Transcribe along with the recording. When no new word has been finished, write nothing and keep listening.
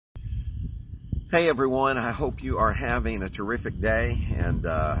Hey everyone, I hope you are having a terrific day, and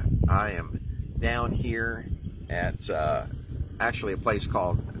I am down here at actually a place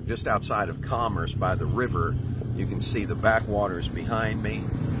called just outside of Commerce by the river. You can see the backwaters behind me,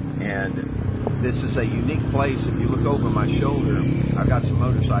 and this is a unique place. If you look over my shoulder, I've got some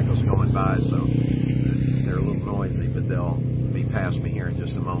motorcycles going by, so they're a little noisy, but they'll be past me here in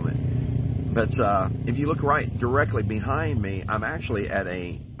just a moment. But if you look directly behind me, I'm actually at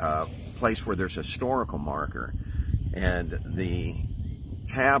a place where there's a historical marker, and the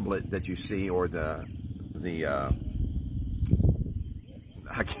tablet that you see, or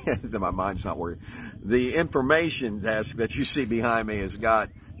I can't, my mind's not working. The information desk that you see behind me has got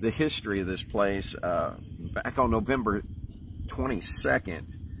the history of this place. Back on November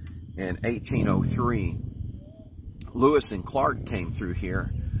 22nd in 1803, Lewis and Clark came through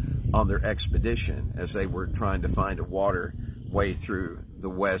here on their expedition as they were trying to find a waterway through the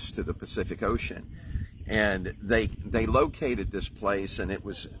west to the Pacific Ocean. And they located this place, and it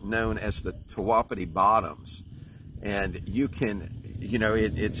was known as the Tawapati Bottoms. And you can, you know,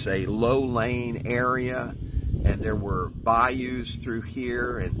 it's a low lane area, and there were bayous through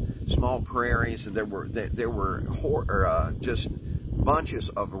here and small prairies, and there were just bunches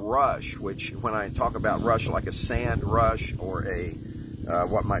of rush, which when I talk about rush, like a sand rush or a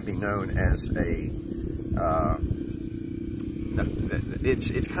what might be known as a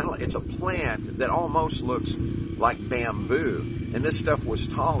it's a plant that almost looks like bamboo, and this stuff was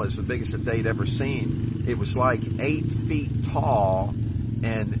tall as the biggest that they'd ever seen. It was like 8 feet tall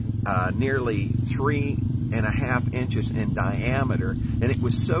and nearly 3.5 inches in diameter, and it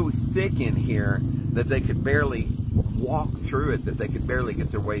was so thick in here that they could barely walk through it, that they could barely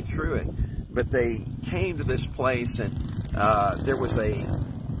get their way through it. But they came to this place, and there was a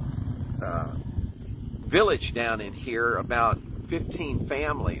village down in here, about 15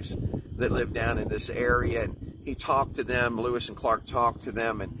 families that lived down in this area, and he talked to them. Lewis and Clark talked to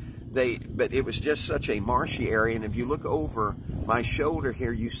them, and but it was just such a marshy area. And if you look over my shoulder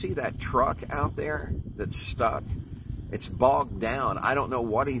here, you see that truck out there that's stuck. It's bogged down. I don't know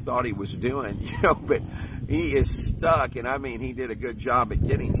what he thought he was doing, you know, but he is stuck. And I mean, he did a good job at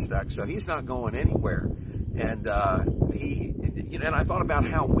getting stuck, so he's not going anywhere. And and I thought about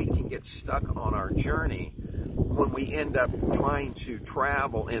how we can get stuck on our journey when we end up trying to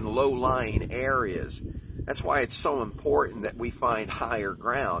travel in low-lying areas. That's why it's so important that we find higher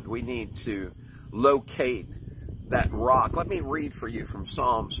ground. We need to locate that rock. Let me read for you from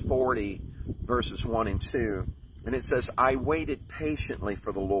Psalms 40, verses 1 and 2. And it says, "I waited patiently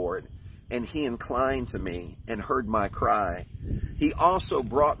for the Lord, and he inclined to me and heard my cry. He also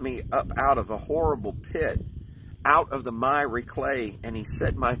brought me up out of a horrible pit, out of the miry clay, and he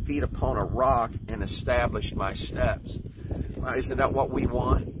set my feet upon a rock and established my steps." Isn't that what we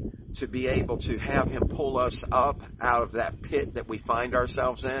want? To be able to have him pull us up out of that pit that we find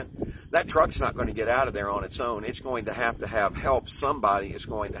ourselves in. That truck's not going to get out of there on its own. It's going to have help. Somebody is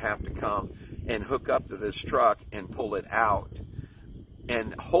going to have to come and hook up to this truck and pull it out.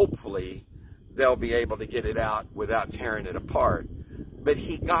 And hopefully they'll be able to get it out without tearing it apart. But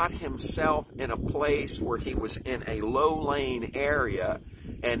he got himself in a place where he was in a low lane area.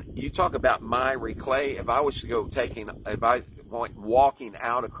 And you talk about miry clay. If I was to go walking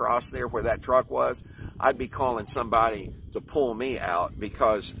out across there where that truck was, I'd be calling somebody to pull me out,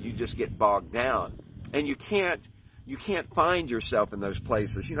 because you just get bogged down. And you can't find yourself in those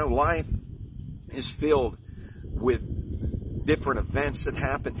places. You know, life is filled with different events that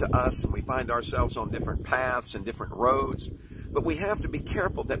happen to us, and we find ourselves on different paths and different roads. But we have to be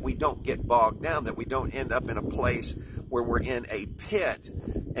careful that we don't get bogged down, that we don't end up in a place where we're in a pit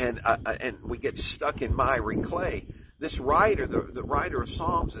and we get stuck in miry clay. This writer, the writer of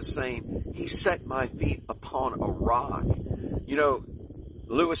Psalms, is saying, he set my feet upon a rock. You know,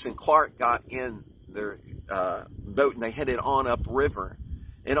 Lewis and Clark got in their boat and they headed on upriver.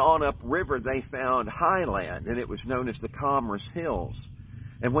 And on upriver, they found highland, and it was known as the Commerce Hills.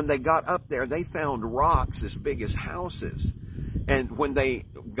 And when they got up there, they found rocks as big as houses. And when they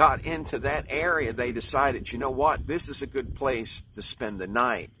got into that area, they decided, you know what, this is a good place to spend the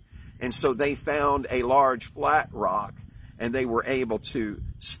night. And so they found a large flat rock, and they were able to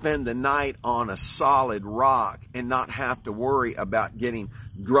spend the night on a solid rock and not have to worry about getting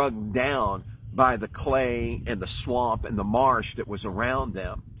drugged down by the clay and the swamp and the marsh that was around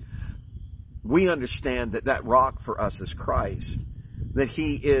them. We understand that that rock for us is Christ, that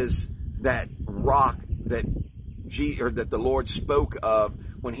he is that rock that the Lord spoke of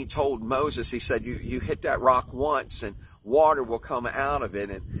when he told Moses. He said, you hit that rock once and water will come out of it.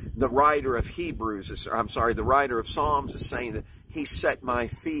 And the writer of the writer of Psalms is saying that he set my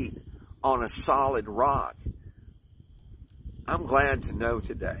feet on a solid rock. I'm glad to know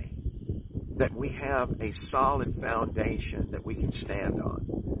today that we have a solid foundation that we can stand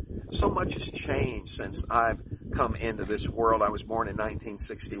on. So much has changed since I've come into this world. I was born in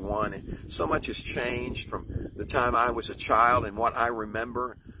 1961, and so much has changed from the time I was a child and what I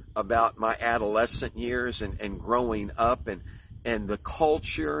remember about my adolescent years and growing up and the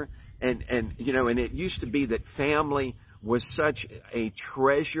culture. And you know, and it used to be that family was such a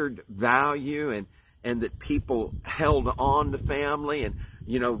treasured value, and that people held on to family, and,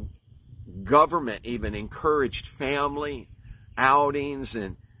 you know, government even encouraged family outings,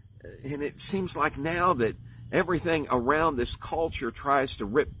 and it seems like now that everything around this culture tries to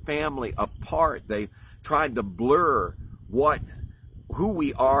rip family apart. They tried to blur who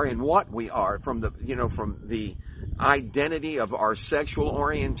we are and what we are, from the identity of our sexual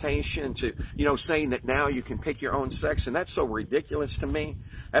orientation to, you know, saying that now you can pick your own sex. And that's so ridiculous to me.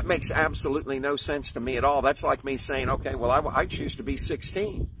 That makes absolutely no sense to me at all. That's like me saying, okay, well, I choose to be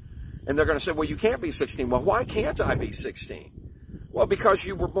 16. And they're going to say, well, you can't be 16. Well, why can't I be 16? Well, because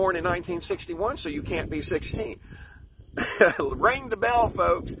you were born in 1961, so you can't be 16. Ring the bell,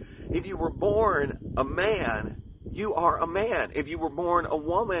 folks. If you were born a man, you are a man. If you were born a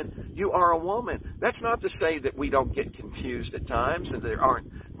woman, you are a woman. That's not to say that we don't get confused at times, and there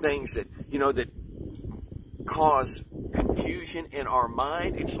aren't things that, you know, that cause confusion in our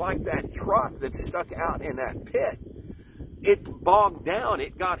mind. It's like that truck that's stuck out in that pit. It bogged down.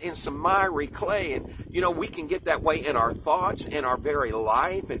 It got in some miry clay. And, you know, we can get that way in our thoughts, in our very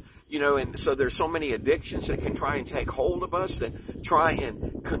life. And, you know, and so there's so many addictions that can try and take hold of us, that try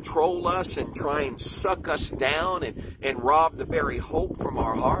and control us and try and suck us down and rob the very hope from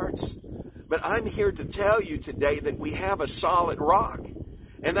our hearts. But I'm here to tell you today that we have a solid rock.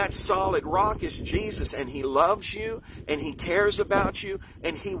 And that solid rock is Jesus, and He loves you, and He cares about you,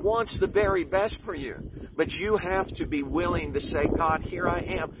 and He wants the very best for you. But you have to be willing to say, God, here I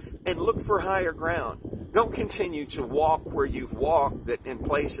am, and look for higher ground. Don't continue to walk where you've walked, that in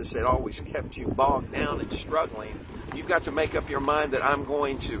places that always kept you bogged down and struggling. You've got to make up your mind that I'm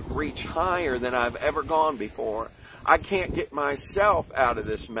going to reach higher than I've ever gone before. I can't get myself out of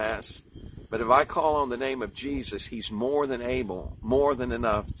this mess. But if I call on the name of Jesus, He's more than able, more than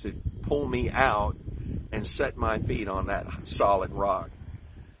enough to pull me out and set my feet on that solid rock.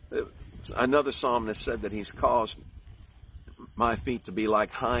 Another psalmist said that He's caused my feet to be like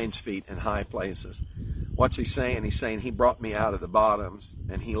hinds' feet in high places. What's he saying? He's saying He brought me out of the bottoms,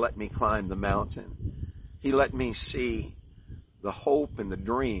 and He let me climb the mountain. He let me see the hope and the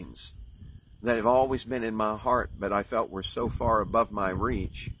dreams that have always been in my heart, but I felt were so far above my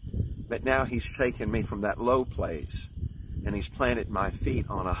reach. But now He's taken me from that low place, and He's planted my feet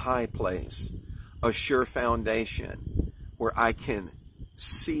on a high place, a sure foundation where I can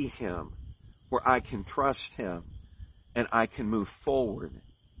see Him, where I can trust Him, and I can move forward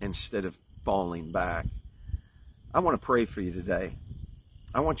instead of falling back. I want to pray for you today.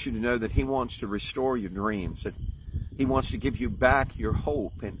 I want you to know that He wants to restore your dreams, that He wants to give you back your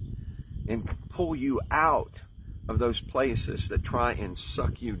hope and pull you out of those places that try and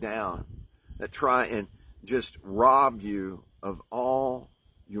suck you down, that try and just rob you of all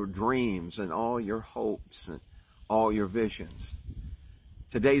your dreams and all your hopes and all your visions.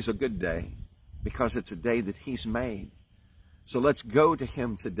 Today's a good day because it's a day that He's made. So let's go to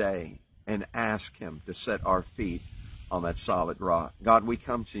Him today and ask Him to set our feet on that solid rock. God, we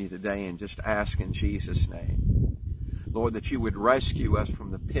come to You today and just ask in Jesus' name, Lord, that You would rescue us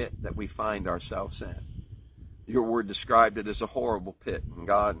from the pit that we find ourselves in. Your word described it as a horrible pit. And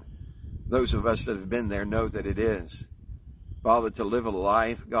God, those of us that have been there know that it is. Father, to live a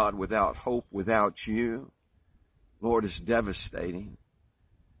life, God, without hope, without You, Lord, is devastating.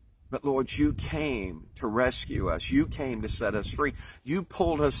 But Lord, You came to rescue us. You came to set us free. You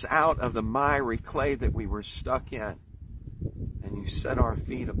pulled us out of the miry clay that we were stuck in. And You set our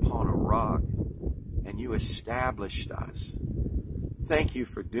feet upon a rock. And You established us. Thank You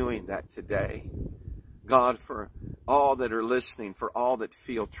for doing that today. God, for all that are listening, for all that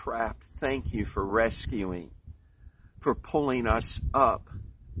feel trapped, thank You for rescuing, for pulling us up,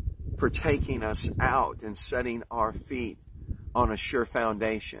 for taking us out and setting our feet on a sure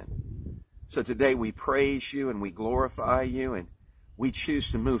foundation. So today we praise You and we glorify You, and we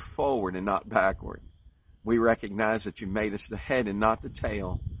choose to move forward and not backward. We recognize that You made us the head and not the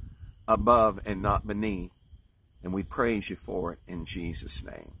tail, above and not beneath, and we praise You for it in Jesus'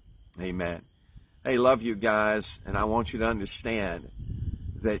 name. Amen. Hey, love you guys, and I want you to understand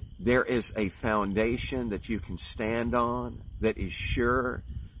that there is a foundation that you can stand on that is sure,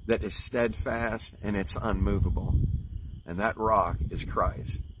 that is steadfast, and it's unmovable. And that rock is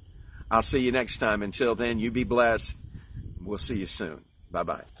Christ. I'll see you next time. Until then, you be blessed. We'll see you soon.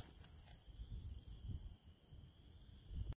 Bye-bye.